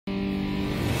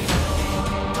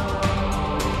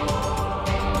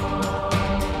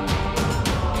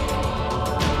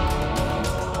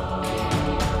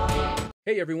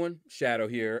Hey everyone, Shaedow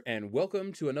here, and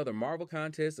welcome to another Marvel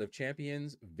Contest of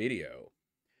Champions video.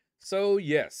 So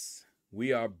yes,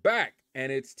 we are back,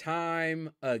 and it's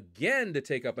time again to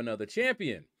take up another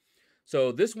champion.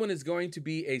 So this one is going to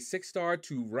be a 6-star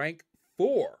to rank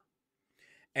 4.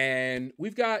 And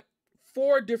we've got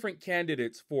 4 different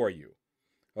candidates for you,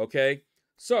 okay?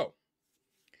 So,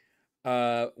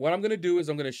 what I'm going to do is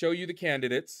I'm going to show you the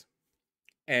candidates,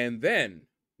 and then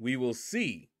we will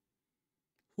see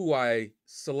who I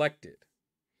selected.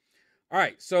 All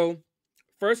right, so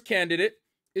first candidate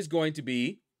is going to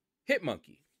be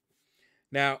Hitmonkey.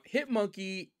 Now,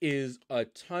 Hitmonkey is a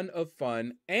ton of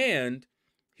fun, and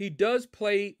he does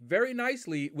play very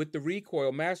nicely with the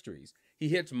recoil masteries. He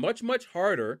hits much, much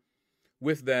harder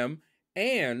with them,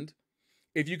 and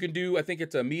if you can do, I think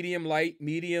it's a medium, light,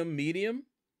 medium, medium,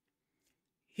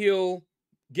 he'll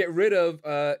get rid of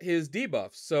his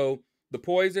debuffs. So the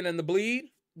poison and the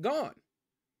bleed, gone.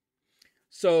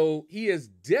 So he is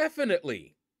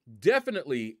definitely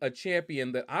a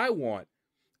champion that I want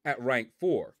at rank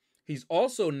 4. He's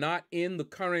also not in the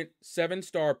current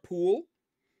 7-star pool.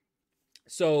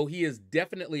 So he is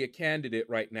definitely a candidate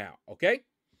right now, okay?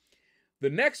 The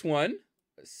next one,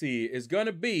 let's see, is going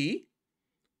to be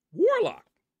Warlock.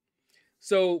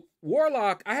 So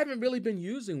Warlock, I haven't really been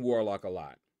using Warlock a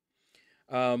lot.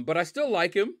 But I still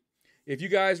like him. If you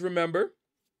guys remember,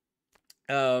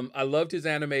 I loved his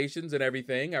animations and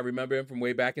everything. I remember him from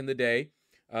way back in the day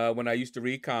when I used to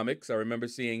read comics. I remember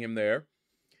seeing him there.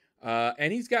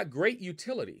 And he's got great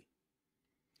utility.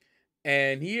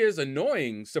 And he is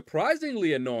annoying,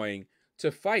 surprisingly annoying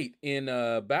to fight in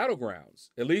battlegrounds,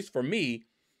 at least for me,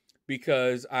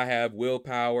 because I have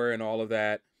willpower and all of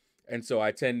that. And so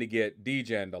I tend to get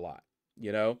degened a lot,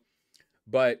 you know.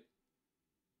 But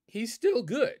he's still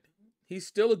good. He's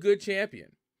still a good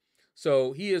champion.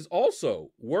 So he is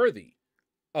also worthy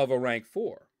of a rank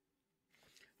 4.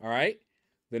 All right.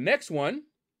 The next one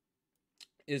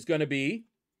is going to be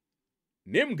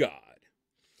Nimgod.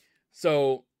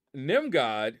 So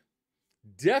Nimgod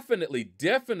definitely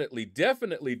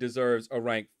deserves a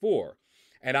rank 4.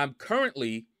 And I'm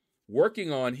currently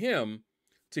working on him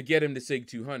to get him to Sig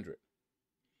 200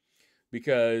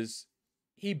 because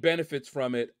he benefits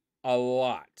from it a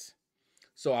lot.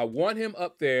 So I want him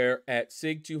up there at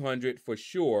Sig 200 for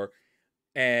sure.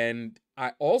 And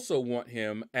I also want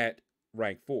him at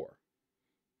rank 4.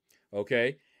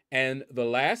 Okay. And the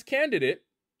last candidate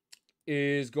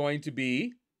is going to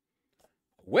be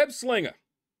Web Slinger.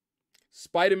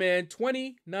 Spider-Man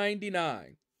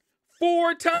 2099.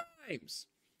 4 times.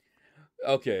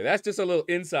 Okay, that's just a little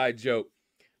inside joke.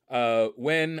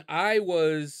 When I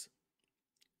was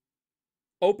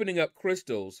opening up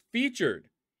crystals featured,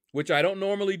 which I don't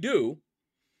normally do,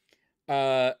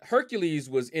 Hercules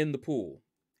was in the pool.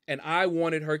 And I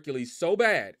wanted Hercules so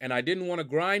bad, and I didn't want to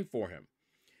grind for him,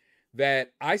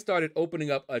 that I started opening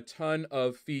up a ton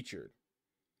of featured.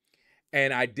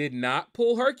 And I did not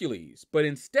pull Hercules, but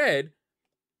instead,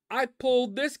 I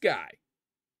pulled this guy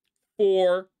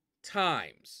 4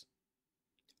 times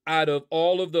out of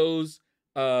all of those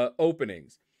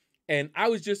openings. And I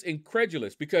was just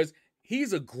incredulous because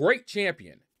he's a great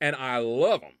champion, and I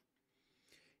love him.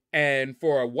 And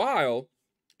for a while,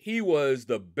 he was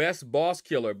the best boss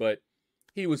killer, but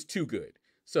he was too good.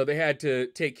 So they had to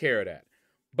take care of that.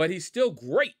 But he's still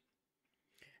great.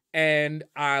 And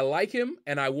I like him,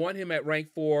 and I want him at rank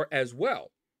 4 as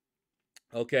well.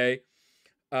 Okay?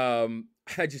 I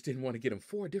just didn't want to get him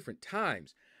 4 different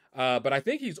times. But I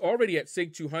think he's already at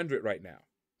Sig 200 right now.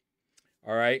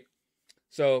 All right?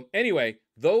 So anyway,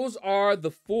 those are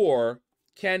the 4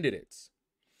 candidates.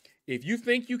 If you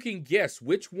think you can guess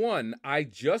which one I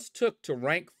just took to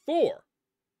rank 4,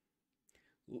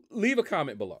 leave a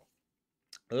comment below.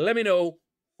 Let me know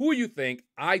who you think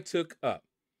I took up.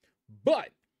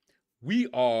 But we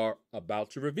are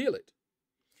about to reveal it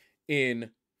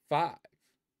in 5,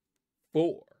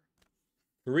 4,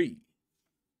 3,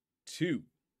 2,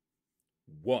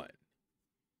 1.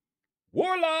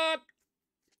 Warlock!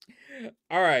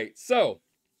 All right, so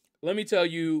let me tell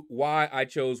you why I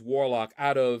chose Warlock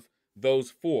out of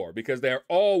those 4, because they're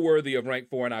all worthy of rank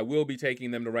 4, and I will be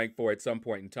taking them to rank 4 at some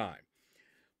point in time.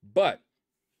 But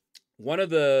one of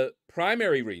the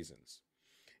primary reasons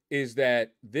is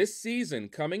that this season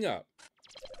coming up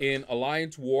in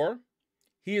Alliance War,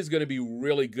 he is going to be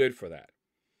really good for that.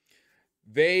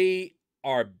 They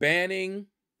are banning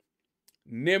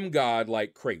Nimgod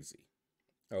like crazy,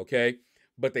 okay?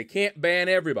 But they can't ban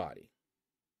everybody.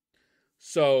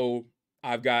 So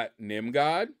I've got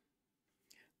Nimgod,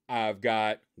 I've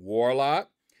got Warlock,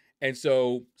 and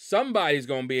so somebody's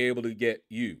going to be able to get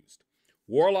used.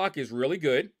 Warlock is really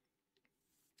good.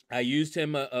 I used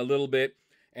him a little bit,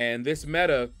 and this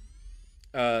meta,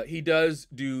 he does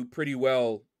do pretty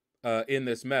well in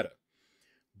this meta,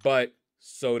 but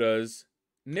so does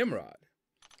Nimrod.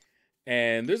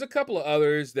 And there's a couple of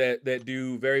others that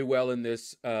do very well in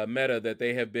this meta that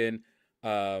they have been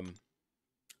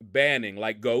banning,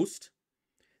 like Ghost.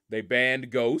 They banned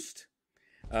Ghost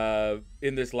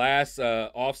in this last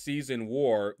off-season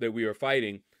war that we were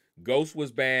fighting. Ghost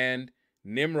was banned,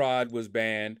 Nimrod was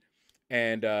banned,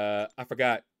 and I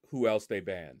forgot who else they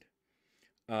banned.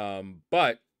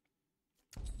 But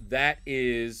that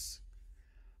is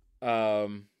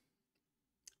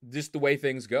just the way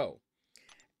things go.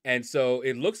 And so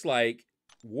it looks like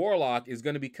Warlock is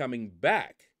going to be coming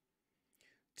back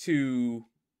to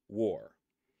War.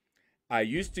 I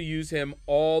used to use him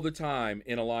all the time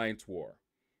in Alliance War.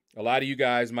 A lot of you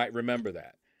guys might remember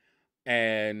that.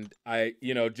 And I,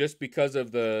 just because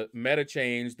of the meta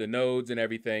change, the nodes and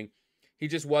everything, he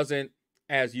just wasn't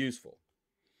as useful.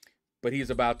 But he's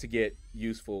about to get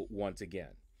useful once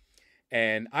again.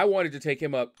 And I wanted to take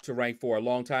him up to rank 4 a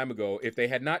long time ago. If they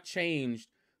had not changed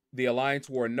the Alliance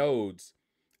War nodes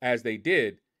as they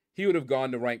did, he would have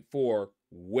gone to rank 4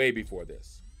 way before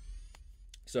this.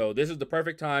 So this is the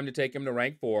perfect time to take him to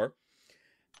rank 4.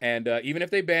 And even if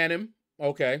they ban him,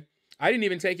 okay. I didn't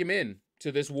even take him in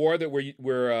to this war that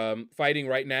we're fighting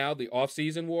right now, the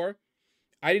off-season war.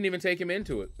 I didn't even take him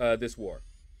into it, this war.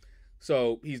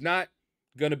 So he's not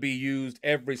going to be used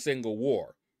every single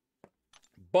war.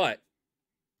 But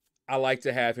I like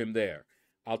to have him there.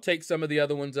 I'll take some of the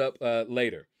other ones up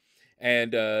later.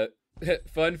 And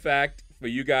fun fact for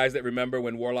you guys that remember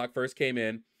when Warlock first came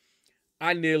in,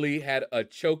 I nearly had a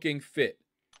choking fit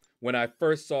when I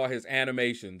first saw his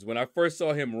animations. When I first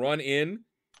saw him run in,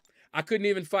 I couldn't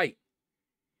even fight.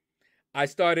 I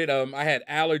started, I had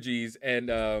allergies,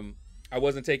 and I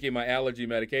wasn't taking my allergy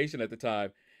medication at the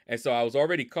time. And so I was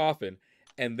already coughing.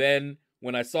 And then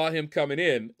when I saw him coming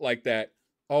in like that,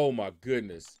 oh my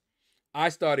goodness, I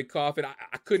started coughing.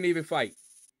 I couldn't even fight.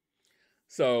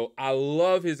 So I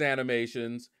love his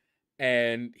animations,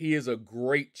 and he is a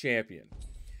great champion.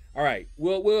 All right,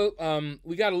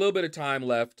 we got a little bit of time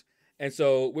left, and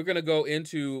so we're gonna go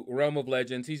into Realm of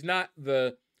Legends. He's not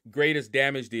the greatest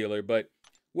damage dealer, but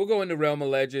we'll go into Realm of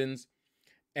Legends,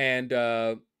 and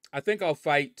I think I'll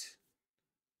fight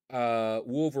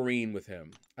Wolverine with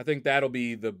him. I think that'll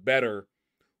be the better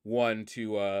one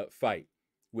to fight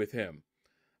with him,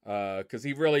 because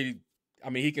he really,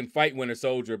 he can fight Winter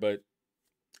Soldier, but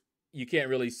you can't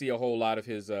really see a whole lot of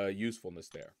his usefulness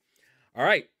there. All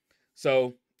right,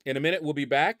 so in a minute we'll be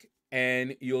back,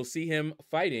 and you'll see him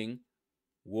fighting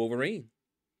Wolverine.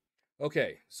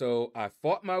 Okay, so I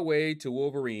fought my way to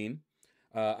Wolverine.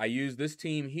 I used this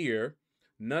team here.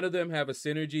 None of them have a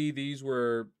synergy. These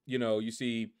were, you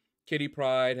see Kitty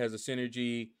Pryde has a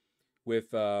synergy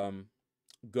with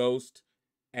Ghost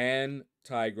and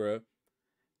Tigra.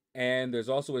 And there's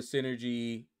also a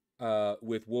synergy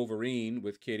with Wolverine,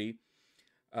 with Kitty.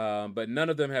 But none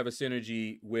of them have a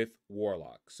synergy with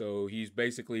Warlock. So he's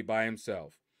basically by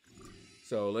himself.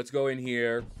 So let's go in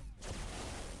here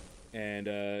and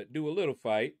do a little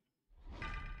fight.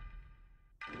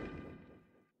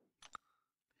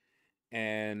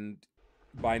 And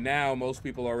by now, most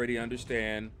people already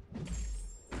understand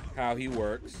how he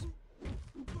works.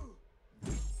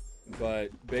 But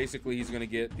basically, he's going to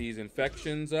get these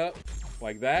infections up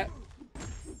like that.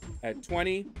 At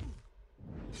 20,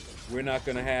 we're not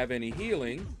going to have any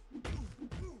healing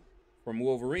from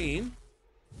Wolverine.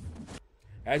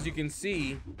 As you can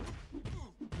see,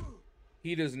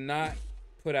 he does not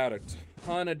put out a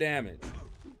ton of damage,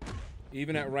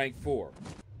 even at rank 4.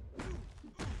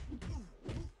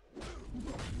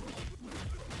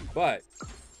 But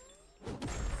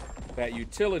that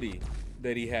utility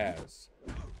that he has,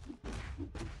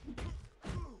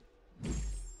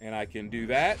 and I can do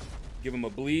that, give him a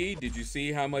bleed. Did you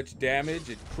see how much damage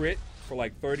it crit for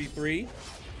like 33?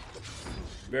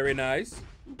 Very nice.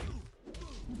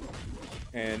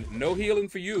 And no healing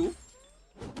for you,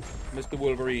 Mr.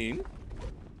 Wolverine.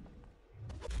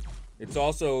 It's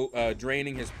also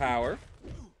draining his power.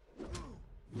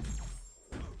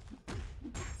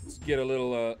 Let's get a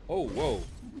little, oh, whoa.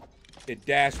 It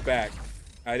dashed back.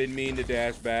 I didn't mean to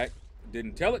dash back.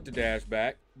 Didn't tell it to dash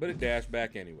back, but it dashed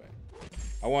back anyway.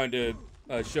 I wanted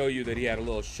to show you that he had a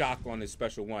little shock on his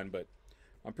special one, but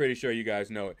I'm pretty sure you guys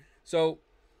know it. So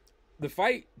the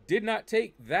fight did not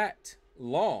take that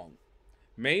long,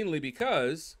 mainly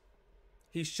because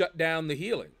he shut down the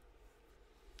healing.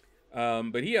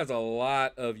 But he has a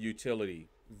lot of utility.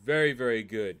 Very, very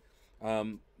good.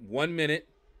 1 minute,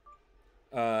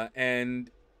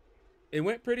 and it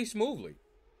went pretty smoothly.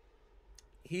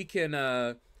 he can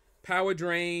power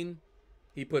drain.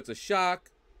 He puts a shock.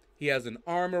 He has an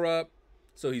armor up,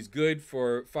 so he's good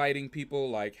for fighting people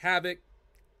like Havoc.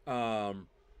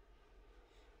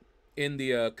 In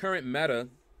the current meta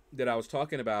that I was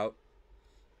talking about,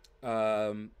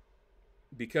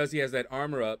 because he has that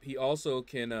armor up, he also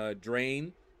can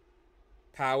drain,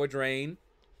 power drain.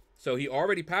 So he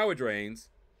already power drains,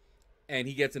 and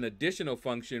he gets an additional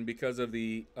function because of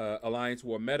the Alliance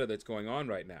War meta that's going on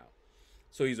right now.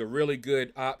 So he's a really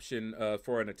good option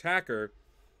for an attacker,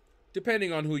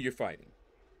 depending on who you're fighting.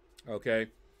 Okay?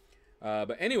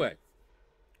 But anyway,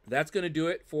 that's going to do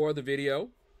it for the video.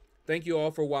 Thank you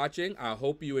all for watching. I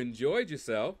hope you enjoyed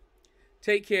yourself.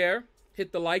 Take care.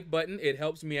 Hit the like button. It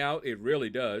helps me out. It really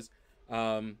does.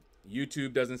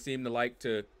 YouTube doesn't seem to like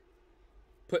to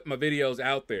put my videos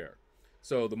out there.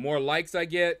 So the more likes I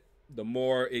get, the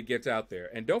more it gets out there.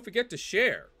 And don't forget to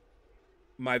share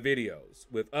my videos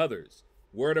with others.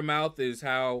 Word of mouth is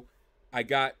how I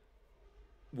got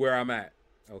where I'm at.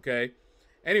 Okay?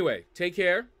 Anyway, take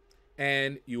care.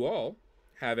 And you all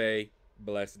have a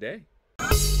blessed day.